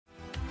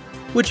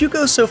Would you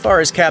go so far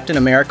as Captain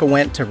America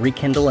went to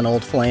rekindle an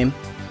old flame?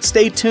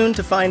 Stay tuned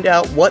to find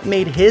out what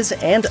made his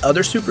and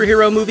other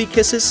superhero movie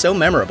kisses so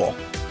memorable.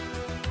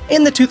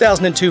 In the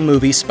 2002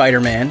 movie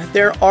Spider-Man,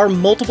 there are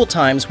multiple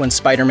times when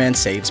Spider-Man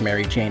saves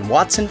Mary Jane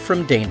Watson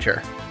from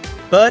danger.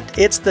 But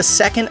it's the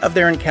second of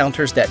their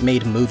encounters that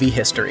made movie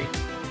history.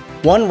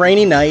 One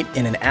rainy night,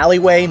 in an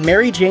alleyway,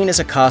 Mary Jane is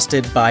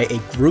accosted by a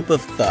group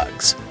of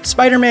thugs.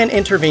 Spider-Man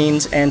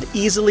intervenes and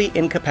easily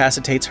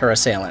incapacitates her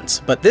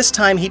assailants, but this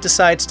time he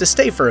decides to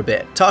stay for a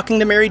bit, talking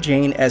to Mary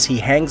Jane as he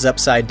hangs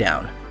upside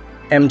down.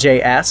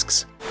 MJ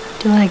asks,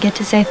 "Do I get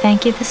to say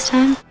thank you this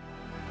time?"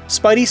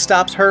 Spidey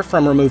stops her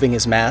from removing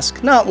his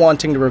mask, not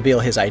wanting to reveal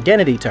his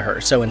identity to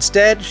her, so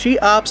instead, she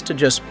opts to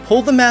just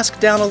pull the mask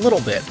down a little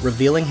bit,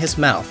 revealing his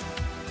mouth.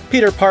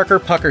 Peter Parker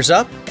puckers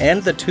up,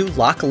 and the two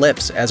lock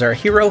lips as our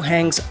hero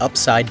hangs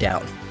upside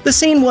down. The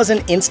scene was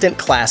an instant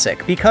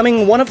classic,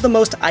 becoming one of the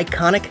most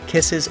iconic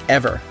kisses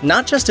ever,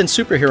 not just in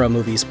superhero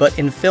movies, but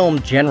in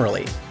film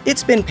generally.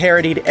 It's been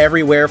parodied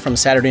everywhere from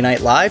Saturday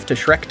Night Live to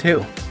Shrek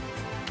 2.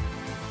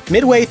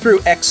 Midway through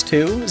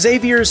X2,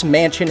 Xavier's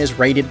mansion is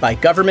raided by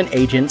government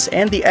agents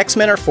and the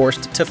X-Men are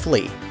forced to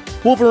flee.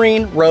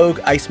 Wolverine, Rogue,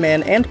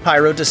 Iceman, and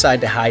Pyro decide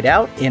to hide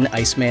out in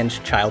Iceman's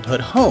childhood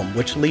home,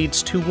 which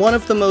leads to one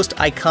of the most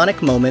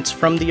iconic moments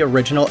from the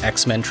original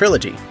X-Men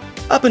trilogy.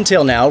 Up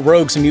until now,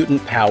 Rogue's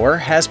mutant power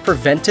has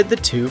prevented the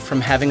two from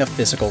having a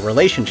physical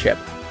relationship.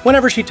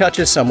 Whenever she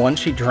touches someone,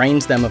 she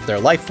drains them of their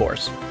life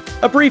force.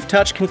 A brief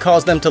touch can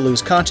cause them to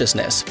lose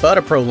consciousness, but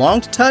a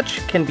prolonged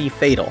touch can be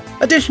fatal.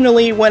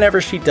 Additionally,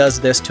 whenever she does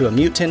this to a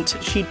mutant,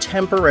 she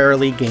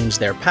temporarily gains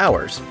their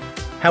powers.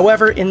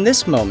 However, in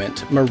this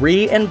moment,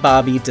 Marie and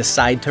Bobby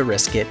decide to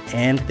risk it,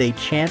 and they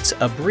chance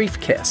a brief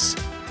kiss.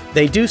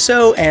 They do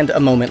so, and a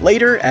moment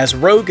later, as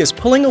Rogue is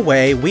pulling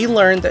away, we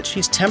learn that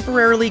she's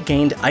temporarily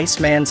gained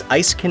Iceman's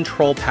ice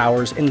control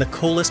powers in the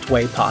coolest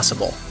way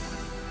possible.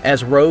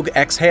 As Rogue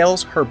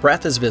exhales, her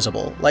breath is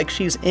visible, like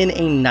she's in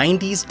a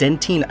 90s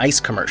Dentyne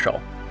Ice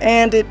commercial.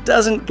 And it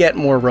doesn't get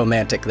more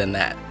romantic than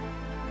that.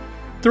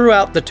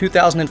 Throughout the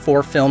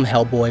 2004 film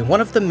Hellboy,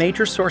 one of the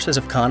major sources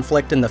of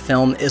conflict in the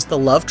film is the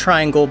love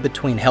triangle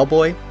between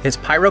Hellboy, his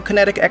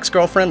pyrokinetic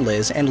ex-girlfriend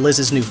Liz, and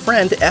Liz's new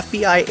friend,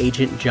 FBI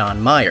agent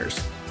John Myers.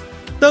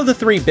 Though the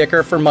three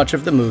bicker for much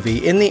of the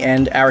movie, in the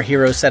end, our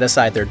heroes set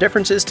aside their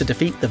differences to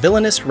defeat the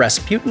villainous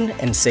Rasputin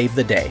and save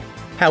the day.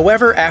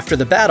 However, after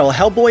the battle,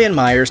 Hellboy and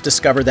Myers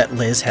discover that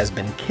Liz has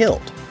been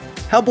killed.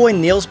 Hellboy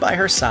kneels by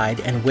her side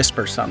and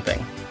whispers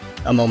something.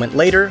 A moment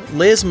later,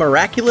 Liz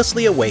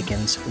miraculously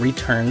awakens,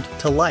 returned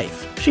to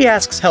life. She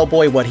asks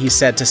Hellboy what he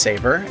said to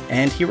save her,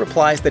 and he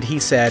replies that he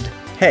said,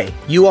 "Hey,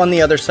 you on the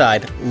other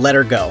side, let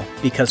her go,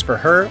 because for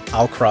her,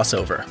 I'll cross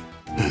over."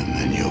 And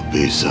then you'll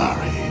be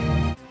sorry.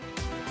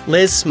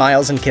 Liz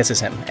smiles and kisses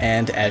him,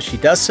 and as she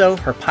does so,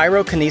 her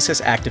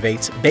pyrokinesis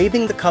activates,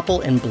 bathing the couple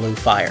in blue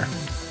fire.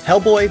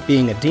 Hellboy,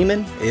 being a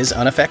demon, is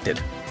unaffected.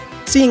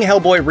 Seeing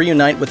Hellboy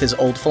reunite with his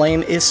old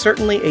flame is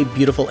certainly a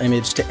beautiful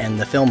image to end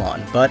the film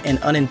on, but an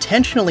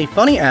unintentionally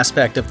funny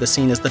aspect of the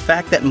scene is the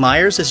fact that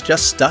Myers is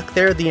just stuck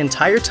there the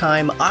entire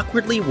time,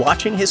 awkwardly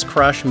watching his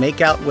crush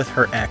make out with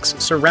her ex,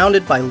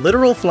 surrounded by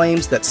literal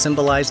flames that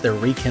symbolize their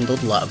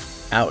rekindled love.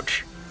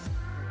 Ouch.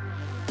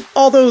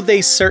 Although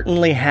they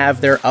certainly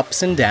have their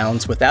ups and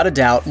downs, without a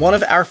doubt, one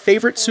of our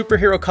favorite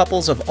superhero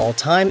couples of all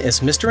time is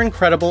Mr.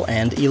 Incredible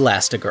and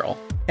Elastigirl,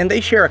 and they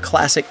share a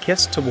classic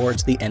kiss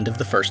towards the end of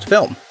the first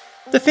film.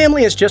 The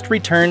family has just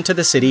returned to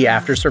the city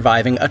after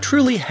surviving a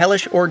truly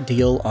hellish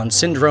ordeal on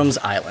Syndrome's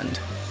Island.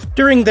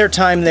 During their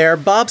time there,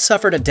 Bob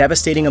suffered a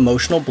devastating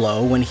emotional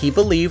blow when he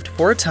believed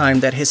for a time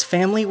that his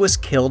family was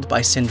killed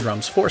by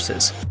Syndrome's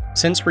forces.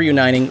 Since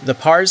reuniting, the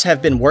Pars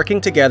have been working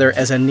together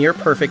as a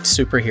near-perfect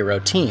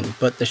superhero team,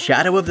 but the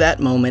shadow of that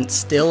moment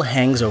still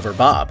hangs over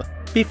Bob.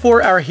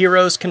 Before our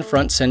heroes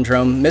confront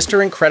Syndrome,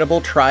 Mr. Incredible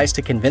tries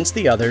to convince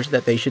the others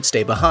that they should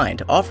stay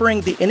behind,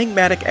 offering the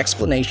enigmatic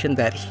explanation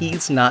that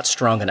he's not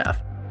strong enough.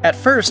 At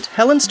first,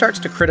 Helen starts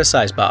to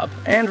criticize Bob,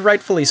 and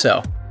rightfully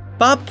so.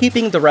 Bob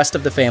keeping the rest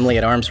of the family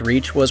at arm's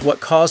reach was what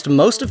caused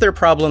most of their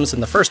problems in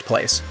the first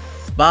place.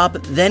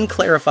 Bob then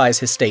clarifies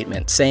his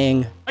statement,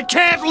 saying, "I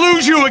can't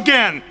lose you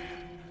again!"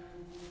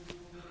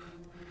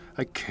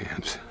 I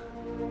can't.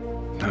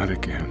 Not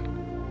again.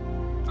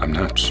 I'm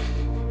not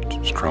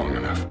strong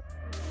enough.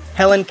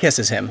 Helen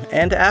kisses him,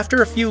 and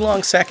after a few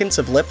long seconds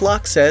of lip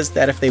lock says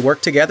that if they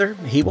work together,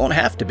 he won't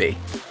have to be.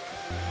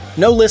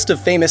 No list of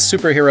famous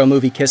superhero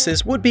movie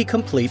kisses would be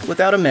complete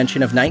without a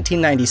mention of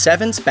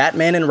 1997's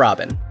Batman and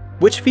Robin,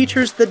 which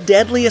features the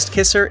deadliest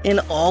kisser in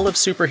all of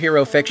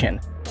superhero fiction,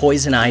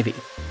 Poison Ivy.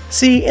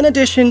 See, in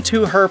addition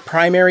to her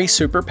primary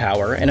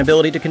superpower and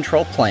ability to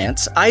control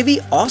plants, Ivy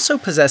also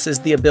possesses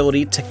the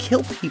ability to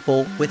kill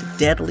people with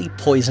deadly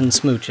poison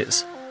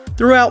smooches.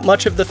 Throughout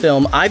much of the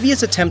film, Ivy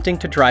is attempting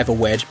to drive a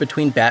wedge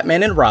between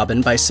Batman and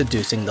Robin by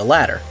seducing the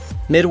latter.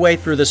 Midway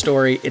through the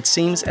story, it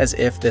seems as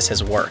if this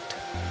has worked.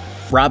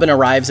 Robin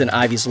arrives in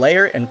Ivy's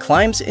lair and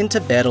climbs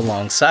into bed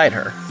alongside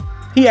her.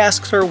 He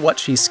asks her what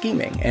she's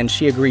scheming, and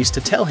she agrees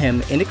to tell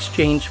him in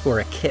exchange for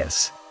a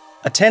kiss.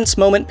 A tense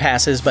moment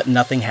passes, but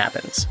nothing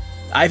happens.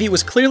 Ivy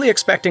was clearly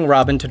expecting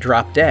Robin to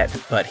drop dead,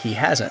 but he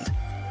hasn't.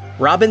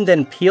 Robin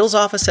then peels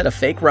off a set of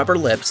fake rubber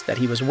lips that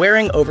he was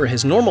wearing over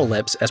his normal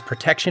lips as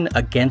protection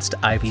against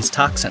Ivy's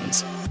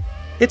toxins.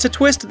 It's a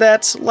twist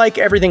that's, like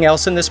everything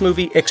else in this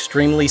movie,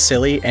 extremely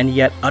silly and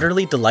yet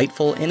utterly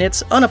delightful in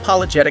its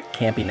unapologetic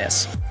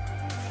campiness.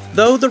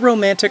 Though the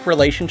romantic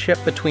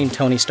relationship between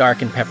Tony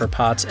Stark and Pepper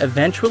Potts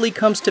eventually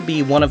comes to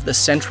be one of the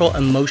central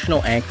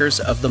emotional anchors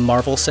of the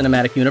Marvel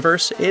Cinematic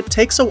Universe, it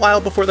takes a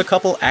while before the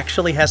couple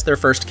actually has their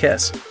first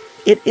kiss.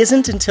 It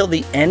isn't until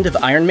the end of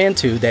Iron Man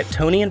 2 that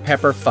Tony and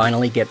Pepper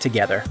finally get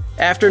together.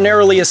 After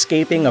narrowly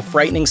escaping a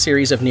frightening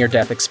series of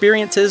near-death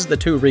experiences, the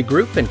two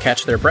regroup and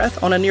catch their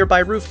breath on a nearby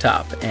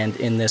rooftop, and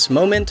in this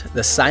moment,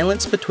 the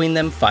silence between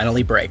them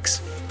finally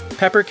breaks.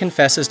 Pepper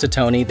confesses to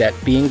Tony that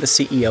being the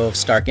CEO of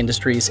Stark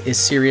Industries is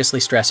seriously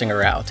stressing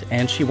her out,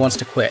 and she wants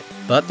to quit,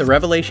 but the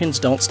revelations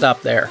don't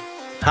stop there.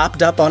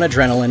 Hopped up on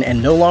adrenaline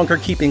and no longer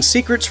keeping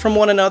secrets from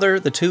one another,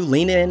 the two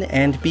lean in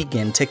and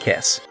begin to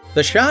kiss.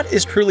 The shot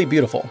is truly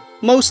beautiful,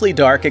 mostly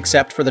dark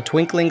except for the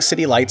twinkling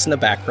city lights in the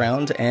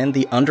background and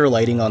the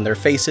underlighting on their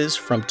faces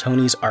from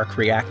Tony's arc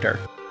reactor.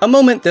 A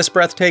moment this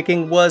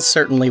breathtaking was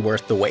certainly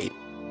worth the wait.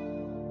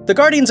 The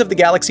Guardians of the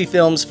Galaxy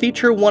films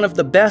feature one of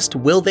the best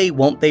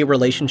will-they-won't-they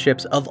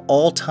relationships of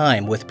all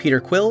time with Peter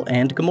Quill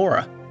and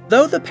Gamora.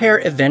 Though the pair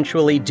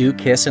eventually do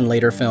kiss in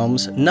later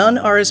films, none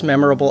are as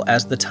memorable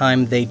as the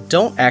time they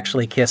don't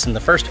actually kiss in the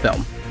first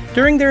film.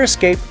 During their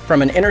escape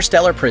from an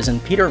interstellar prison,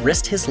 Peter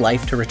risked his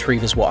life to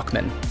retrieve his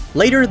Walkman.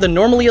 Later, the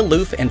normally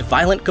aloof and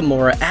violent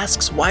Gamora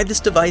asks why this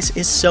device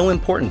is so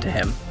important to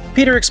him.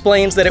 Peter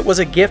explains that it was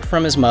a gift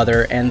from his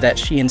mother and that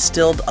she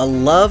instilled a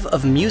love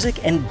of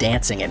music and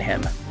dancing in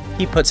him.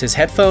 He puts his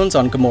headphones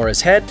on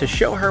Gamora's head to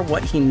show her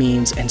what he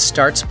means and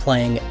starts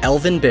playing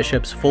Elvin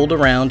Bishop's Fooled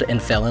Around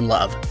and Fell in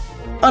Love.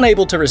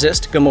 Unable to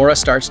resist, Gamora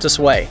starts to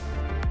sway.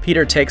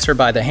 Peter takes her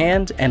by the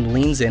hand and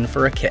leans in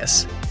for a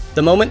kiss.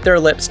 The moment their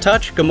lips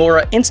touch,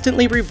 Gamora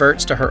instantly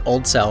reverts to her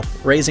old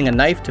self, raising a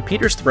knife to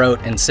Peter's throat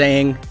and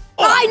saying,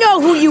 I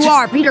know who you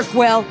are, Peter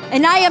Quill,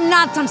 and I am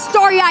not some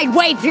starry-eyed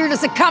waif here to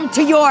succumb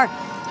to your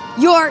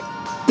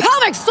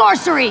pelvic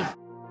sorcery!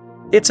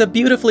 It's a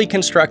beautifully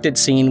constructed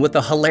scene with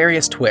a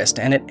hilarious twist,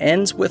 and it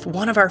ends with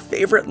one of our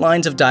favorite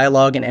lines of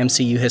dialogue in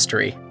MCU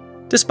history.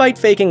 Despite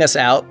faking us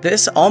out,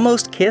 this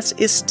almost kiss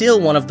is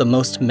still one of the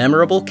most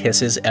memorable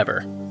kisses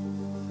ever.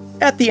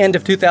 At the end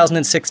of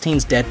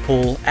 2016's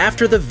Deadpool,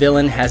 after the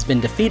villain has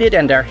been defeated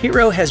and our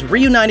hero has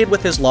reunited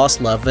with his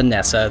lost love,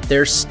 Vanessa,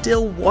 there's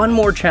still one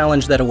more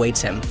challenge that awaits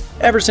him.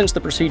 Ever since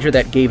the procedure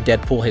that gave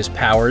Deadpool his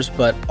powers,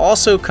 but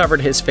also covered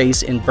his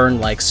face in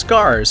burn-like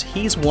scars,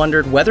 he's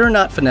wondered whether or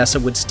not Vanessa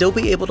would still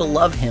be able to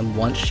love him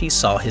once she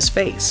saw his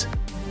face.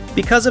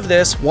 Because of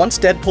this, once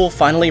Deadpool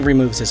finally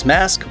removes his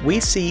mask, we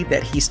see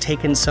that he's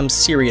taken some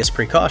serious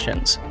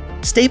precautions.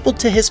 Stapled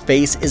to his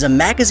face is a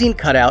magazine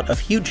cutout of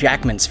Hugh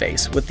Jackman's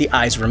face with the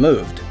eyes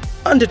removed.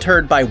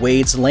 Undeterred by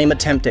Wade's lame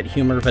attempt at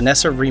humor,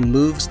 Vanessa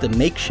removes the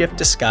makeshift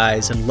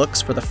disguise and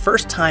looks for the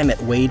first time at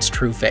Wade's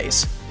true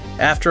face.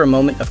 After a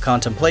moment of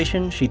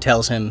contemplation, she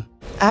tells him,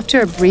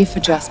 After a brief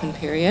adjustment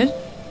period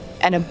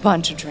and a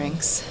bunch of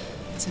drinks,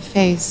 it's a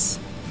face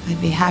I'd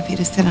be happy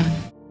to sit on.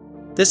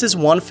 This is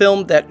one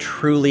film that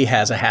truly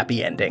has a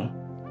happy ending.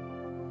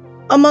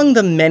 Among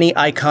the many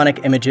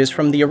iconic images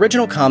from the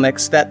original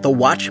comics that the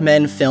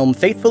Watchmen film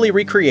faithfully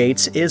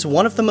recreates is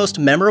one of the most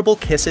memorable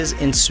kisses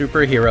in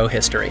superhero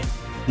history.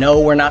 No,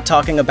 we're not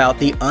talking about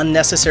the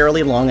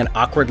unnecessarily long and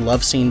awkward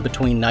love scene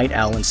between Night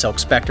Owl and Silk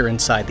Spectre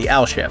inside the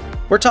Owl ship.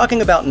 We're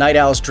talking about Night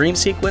Owl's dream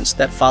sequence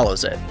that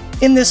follows it.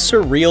 In this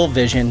surreal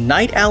vision,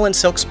 Night Owl and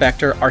Silk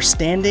Spectre are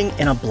standing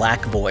in a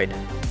black void.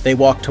 They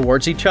walk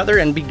towards each other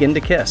and begin to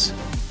kiss.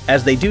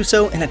 As they do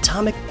so, an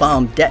atomic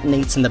bomb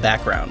detonates in the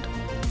background.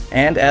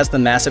 And as the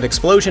massive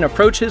explosion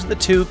approaches, the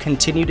two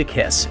continue to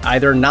kiss,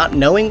 either not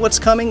knowing what's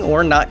coming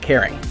or not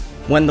caring.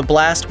 When the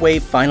blast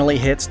wave finally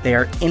hits, they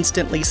are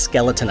instantly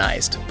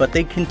skeletonized, but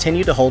they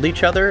continue to hold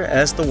each other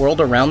as the world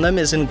around them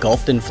is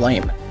engulfed in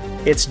flame.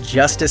 It's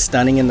just as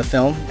stunning in the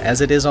film as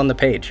it is on the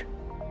page.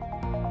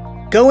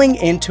 Going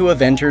into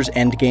Avengers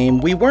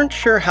Endgame, we weren't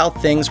sure how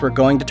things were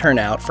going to turn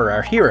out for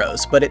our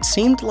heroes, but it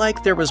seemed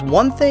like there was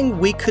one thing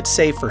we could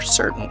say for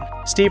certain.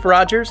 Steve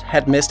Rogers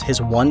had missed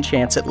his one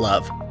chance at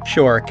love.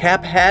 Sure,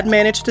 Cap had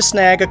managed to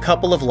snag a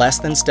couple of less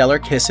than stellar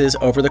kisses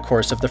over the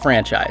course of the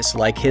franchise,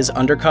 like his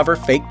undercover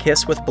fake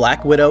kiss with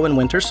Black Widow in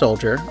Winter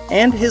Soldier,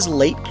 and his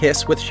late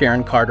kiss with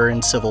Sharon Carter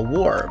in Civil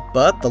War,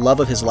 but the love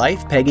of his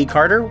life, Peggy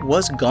Carter,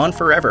 was gone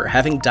forever,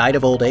 having died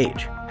of old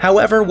age.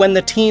 However, when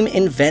the team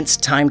invents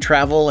time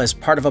travel as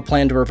part of a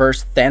plan to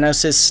reverse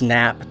Thanos'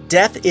 snap,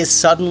 death is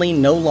suddenly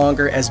no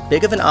longer as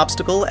big of an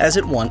obstacle as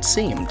it once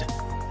seemed.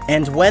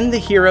 And when the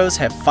heroes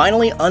have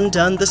finally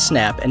undone the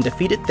snap and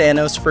defeated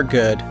Thanos for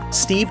good,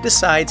 Steve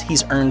decides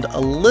he's earned a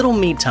little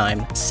me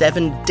time,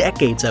 7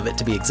 decades of it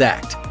to be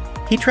exact.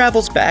 He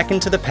travels back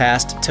into the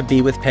past to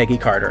be with Peggy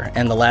Carter,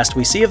 and the last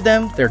we see of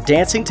them, they're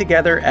dancing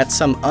together at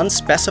some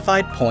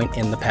unspecified point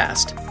in the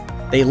past.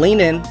 They lean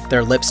in,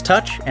 their lips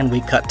touch, and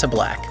we cut to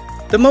black.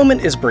 The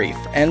moment is brief,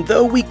 and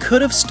though we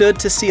could have stood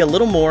to see a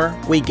little more,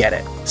 we get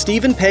it.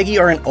 Steve and Peggy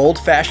are an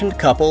old-fashioned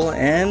couple,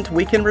 and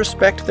we can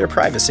respect their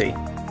privacy.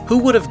 Who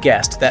would have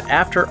guessed that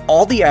after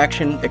all the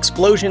action,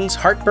 explosions,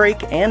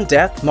 heartbreak, and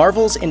death,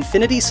 Marvel's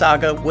Infinity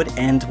Saga would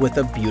end with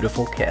a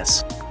beautiful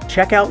kiss?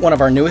 Check out one of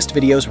our newest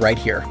videos right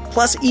here.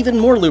 Plus, even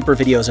more Looper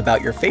videos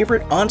about your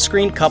favorite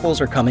on-screen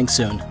couples are coming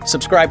soon.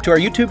 Subscribe to our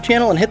YouTube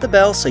channel and hit the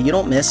bell so you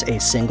don't miss a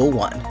single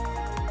one.